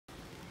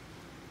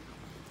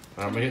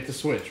I'm gonna hit the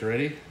switch.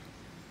 Ready?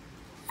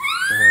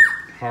 Our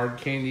hard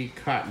candy,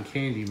 cotton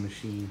candy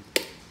machine.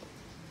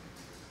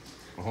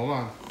 Well, hold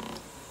on.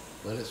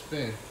 Let it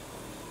spin.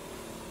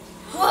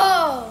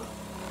 Whoa!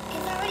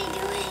 It's already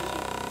doing it.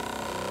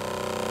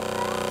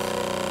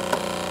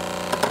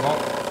 Well,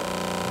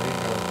 there you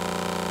go.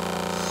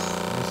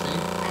 You see?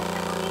 I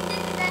can't believe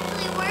this is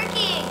actually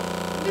working.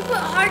 We put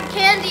hard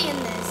candy in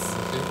this.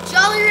 Okay.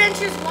 Jolly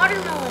Ranchers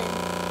watermelon.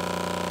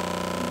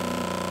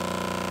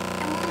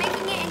 And we're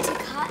making it into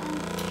cotton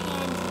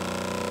candy.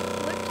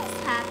 What just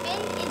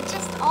happened? It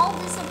just all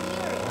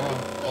disappeared.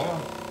 Hold on.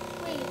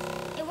 Wait,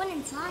 it went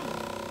inside.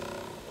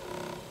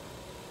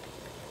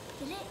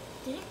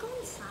 Did it go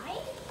inside?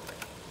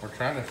 We're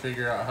trying to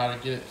figure out how to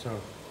get it to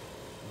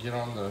get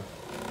on the.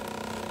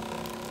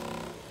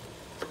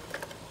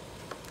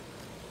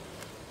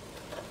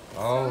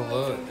 Oh,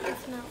 look.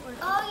 It's not working.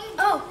 Oh, you did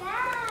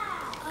that.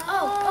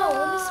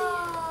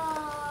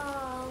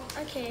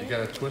 Let me see. Okay. You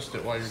gotta twist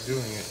it while you're doing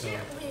it, though.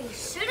 We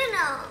should have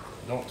known.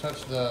 Don't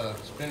touch the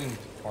spinning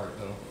part,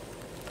 though.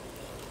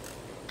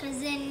 Because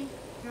then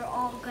you're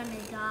all going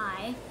to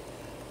die.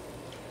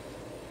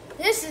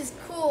 This is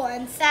cool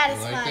and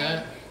satisfying. You like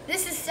that?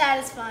 This is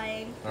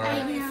satisfying. All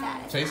right. Really know.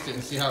 satisfying. Taste it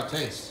and see how it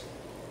tastes.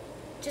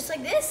 Just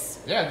like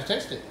this. Yeah, just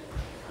taste it.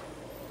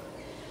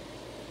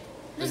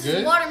 This good?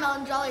 is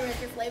watermelon Jolly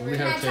Rancher flavor. Let me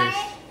Can I have a try taste.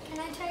 it? Can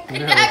I try it? Let me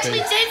It have a actually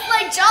taste. tastes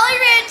like Jolly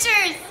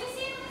Ranchers.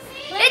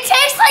 It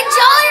tastes like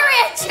Jolly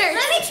Ranchers.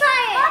 Let me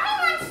try it. Mommy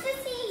wants to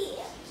see.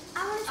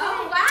 I want to try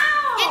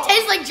it. It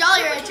tastes like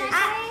Jolly Ranchers. I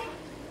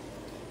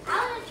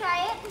want to try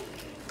it.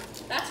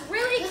 That's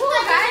really Doesn't cool,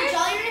 that taste guys. like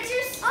Jolly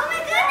Ranchers? Oh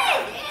my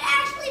goodness! It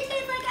actually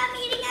tastes like I'm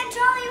eating a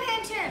Jolly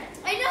Rancher.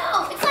 I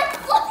know. It's like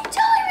fluffy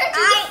Jolly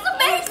Ranchers. This is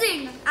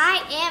amazing. I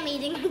am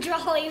eating a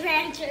Jolly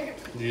Rancher.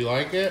 Do you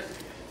like it?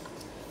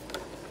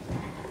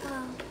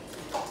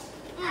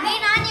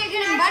 Hang on, you're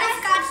getting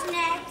butterscotch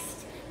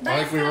next.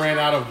 I think we ran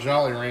out of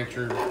Jolly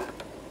Rancher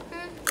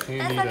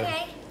candy. That's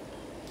okay.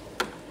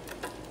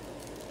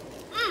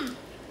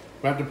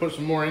 We have to put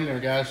some more in there,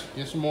 guys.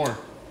 Get some more.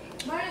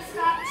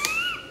 Butterscotch.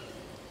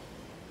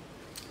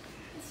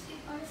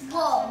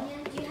 Whoa.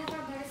 Do you have our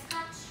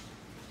butterscotch?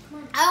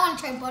 I want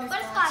to try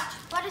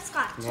butterscotch.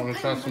 Butterscotch. You want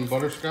to try some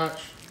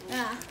butterscotch?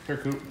 Yeah. Here,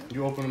 Coop.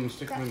 You open them and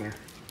stick them in there.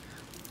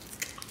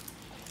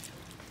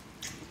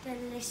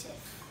 Delicious.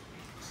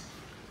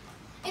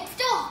 It's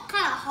still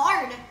kind of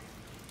hard.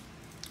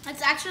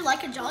 It's actually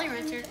like a Jolly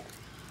Rancher.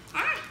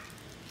 Ah!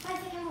 My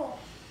second roll.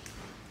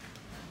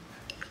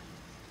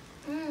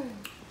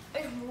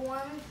 It's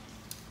warm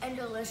and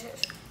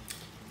delicious.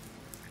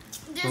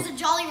 There's a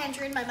Jolly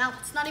Rancher in my mouth.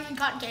 It's not even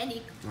cotton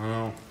candy.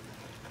 Oh.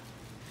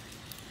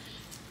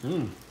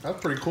 That's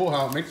pretty cool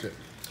how it makes it.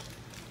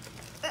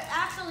 It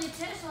actually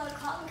tastes like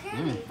cotton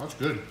candy. That's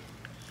good.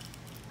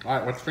 All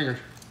right, wet your fingers.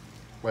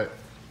 Wet.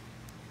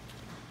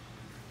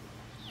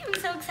 I'm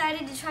so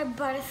excited to try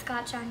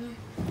butterscotch on you.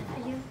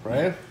 Are you?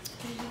 Right?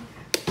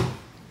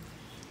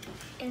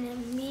 And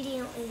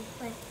immediately,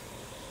 like,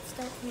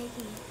 start making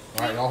it.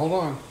 All right, y'all hold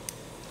on.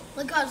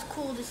 Look how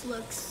cool this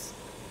looks.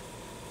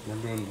 We're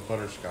doing the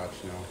butterscotch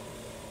now.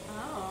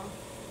 Oh.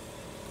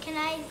 Can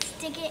I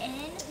stick it in?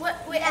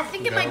 What? Wait, I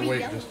think You it might gotta be wait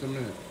yellow. just a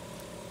minute.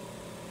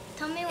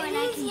 Tell me when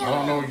I can I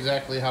don't know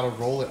exactly how to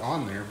roll it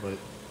on there, but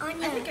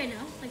Anya. I think I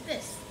know. Like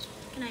this.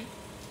 Can I?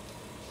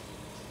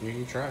 you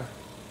can try.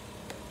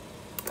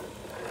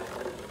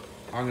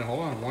 Anya, hold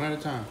on, one at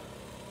a time.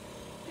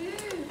 It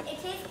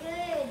tastes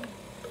good.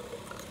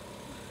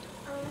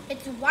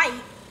 It's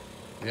white.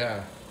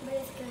 Yeah. But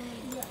it's good.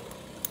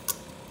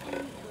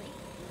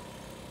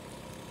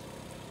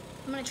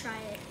 I'm gonna try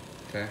it.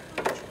 Okay.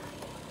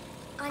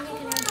 Anya,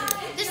 can I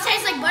do This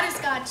tastes like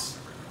butterscotch.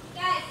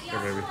 Here,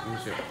 baby. Let me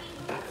see it.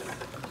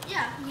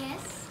 Yeah.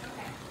 Yes.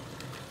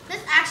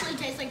 This actually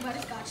tastes like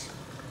butterscotch.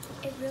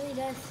 It really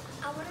does.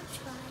 I want to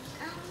try.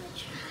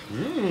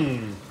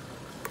 Mmm.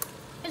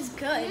 It's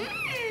good.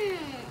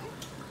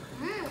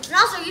 And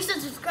also, you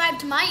should subscribe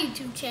to my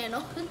YouTube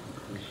channel.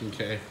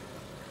 Okay.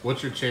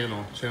 What's your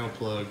channel? Channel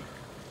plug.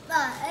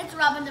 It's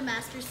Robin the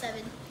Master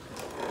 7.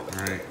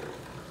 All right.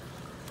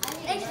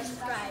 They should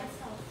subscribe.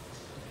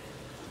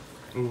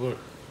 Ooh, look.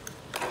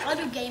 I'll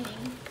do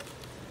gaming.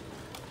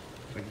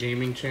 A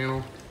gaming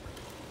channel.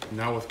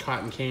 Now with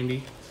cotton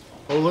candy.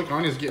 Oh, look,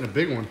 Anya's getting a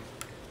big one.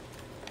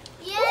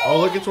 Yay! Oh,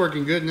 look, it's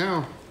working good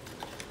now.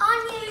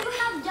 Anya, you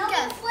have double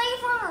Yes.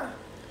 flavor.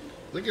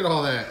 Look at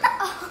all that.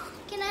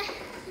 Can I?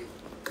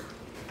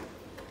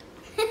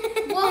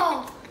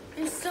 Whoa,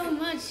 there's so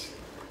much.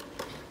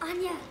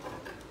 Anya,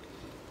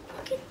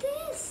 look at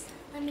this.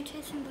 Let me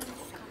try some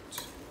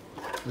butterscotch.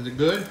 Is it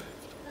good?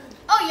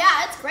 Oh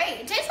yeah, it's great.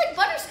 It tastes like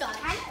butterscotch.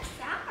 Kind of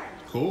sour.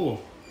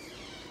 Cool.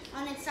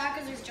 And it's sour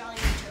because there's Jolly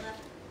Rancher left.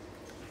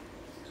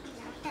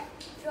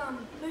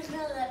 We're just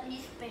gonna let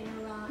these spin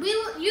around. We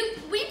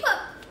put,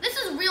 this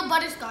is real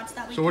butterscotch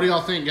that we So what do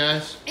y'all think,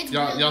 guys? It's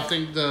Y'all really y'all good.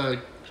 think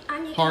the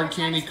Anya, hard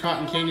can I candy try to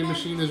cotton spin candy around?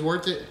 machine is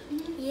worth it?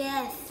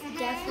 Yes,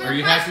 definitely. Are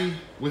you happy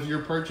with your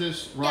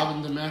purchase,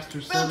 Robin the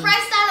Master For the 7?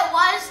 price that it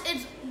was,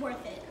 it's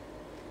worth it.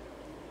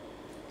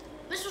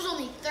 This was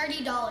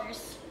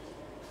 $30.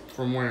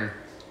 From where?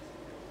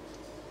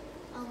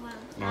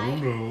 I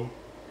don't know.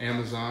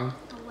 Amazon.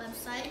 A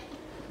website.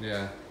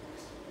 Yeah.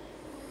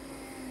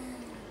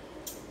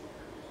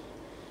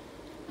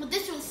 But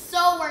this was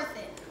so worth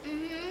it.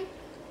 Mm-hmm.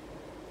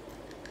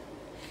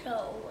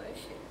 So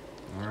worth it.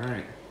 All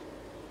right.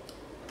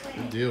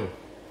 Good deal.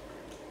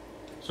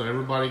 So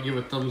everybody give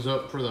a thumbs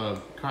up for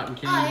the cotton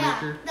candy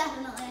maker.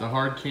 Definitely. The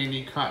hard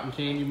candy cotton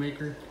candy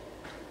maker.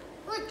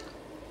 Look,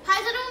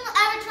 has anyone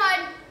ever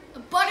tried a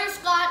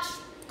butterscotch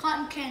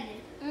cotton candy?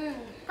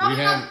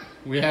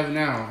 We have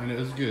now, and it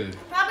was good.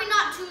 Probably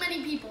not too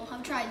many people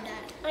have tried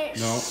that.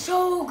 It's No.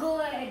 so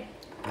good.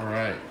 All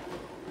right.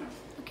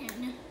 Okay.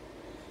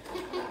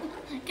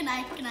 Can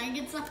I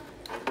get some?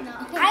 No.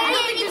 I don't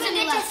didn't think there's even any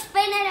get to left.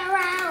 spin it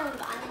around.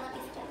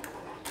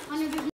 Let me spin it around.